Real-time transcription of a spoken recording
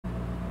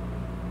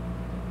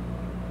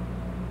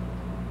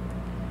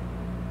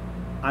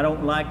I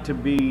don't like to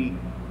be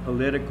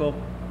political,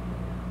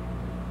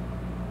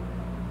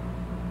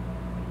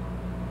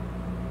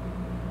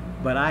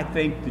 but I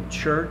think the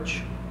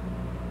church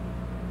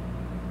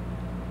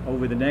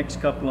over the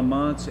next couple of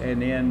months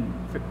and in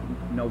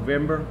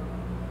November,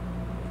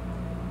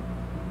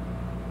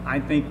 I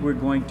think we're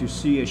going to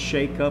see a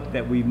shakeup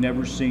that we've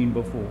never seen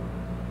before.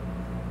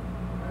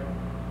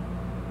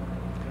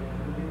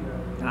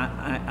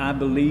 I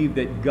believe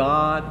that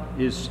God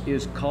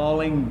is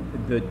calling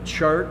the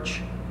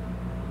church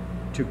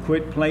to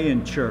quit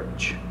playing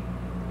church,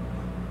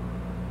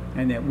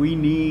 and that we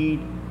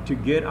need to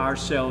get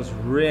ourselves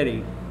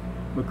ready,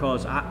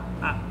 because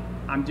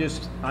I'm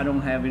just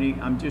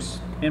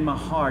in my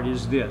heart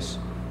is this: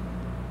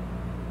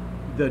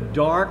 the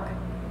dark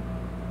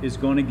is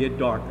going to get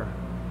darker,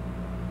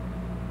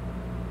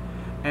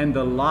 and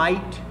the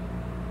light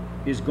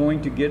is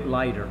going to get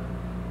lighter.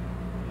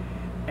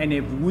 And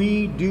if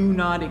we do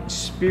not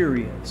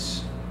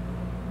experience,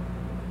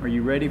 are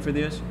you ready for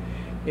this?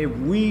 If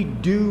we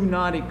do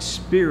not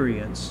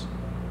experience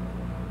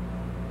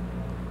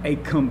a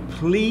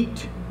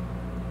complete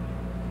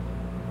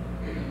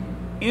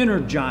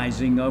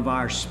energizing of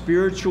our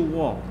spiritual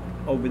walk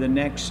over the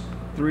next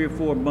 3 or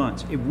 4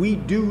 months, if we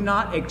do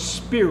not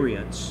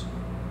experience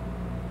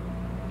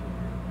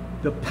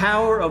the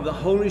power of the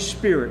Holy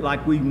Spirit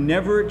like we've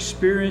never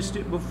experienced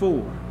it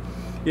before,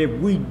 if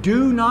we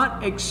do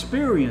not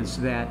experience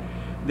that,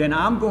 then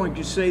I'm going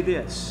to say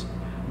this: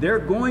 there are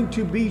going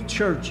to be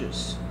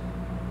churches.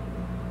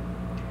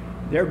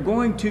 There are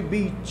going to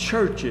be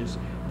churches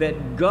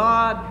that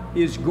God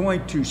is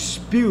going to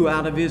spew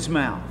out of His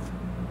mouth.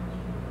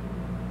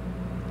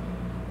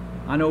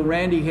 I know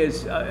Randy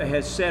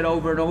has said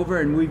over and over,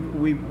 and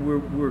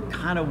we're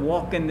kind of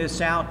walking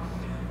this out,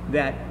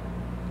 that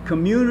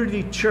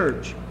community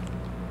church,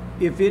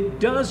 if it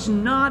does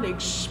not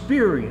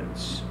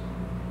experience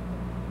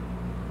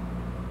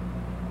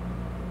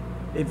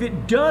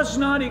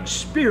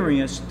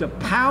the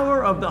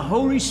power of the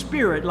Holy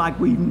Spirit like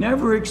we've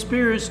never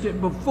experienced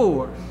it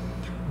before,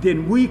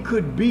 then we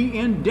could be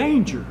in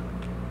danger.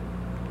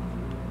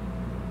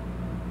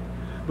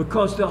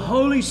 Because the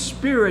Holy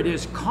Spirit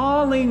is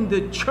calling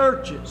the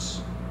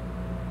churches.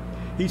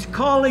 He's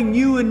calling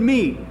you and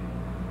me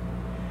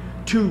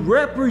to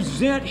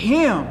represent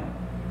Him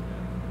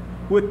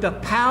with the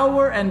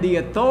power and the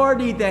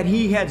authority that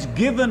He has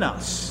given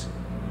us,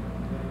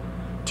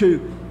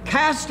 to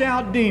cast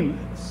out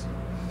demons,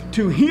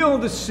 to heal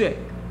the sick.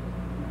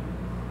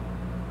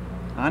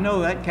 I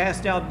know that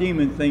cast out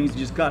demon thing's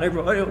just got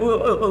everybody.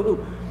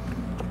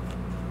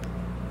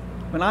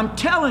 But I'm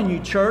telling you,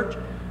 church,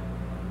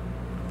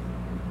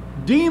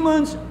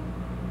 demons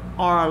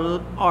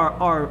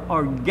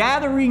are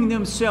gathering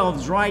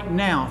themselves right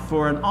now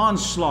for an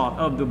onslaught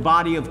of the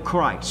body of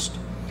Christ.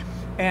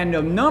 And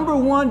the number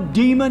one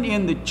demon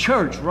in the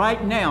church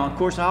right now, of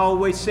course I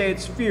always say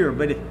it's fear,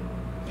 but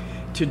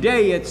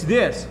today it's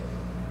this: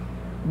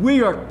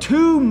 we are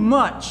too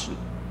much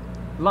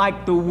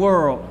like the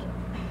world.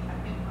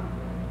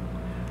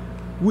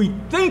 We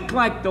think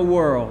like the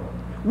world.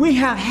 We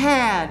have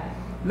had,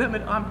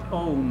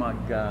 oh my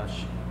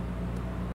gosh.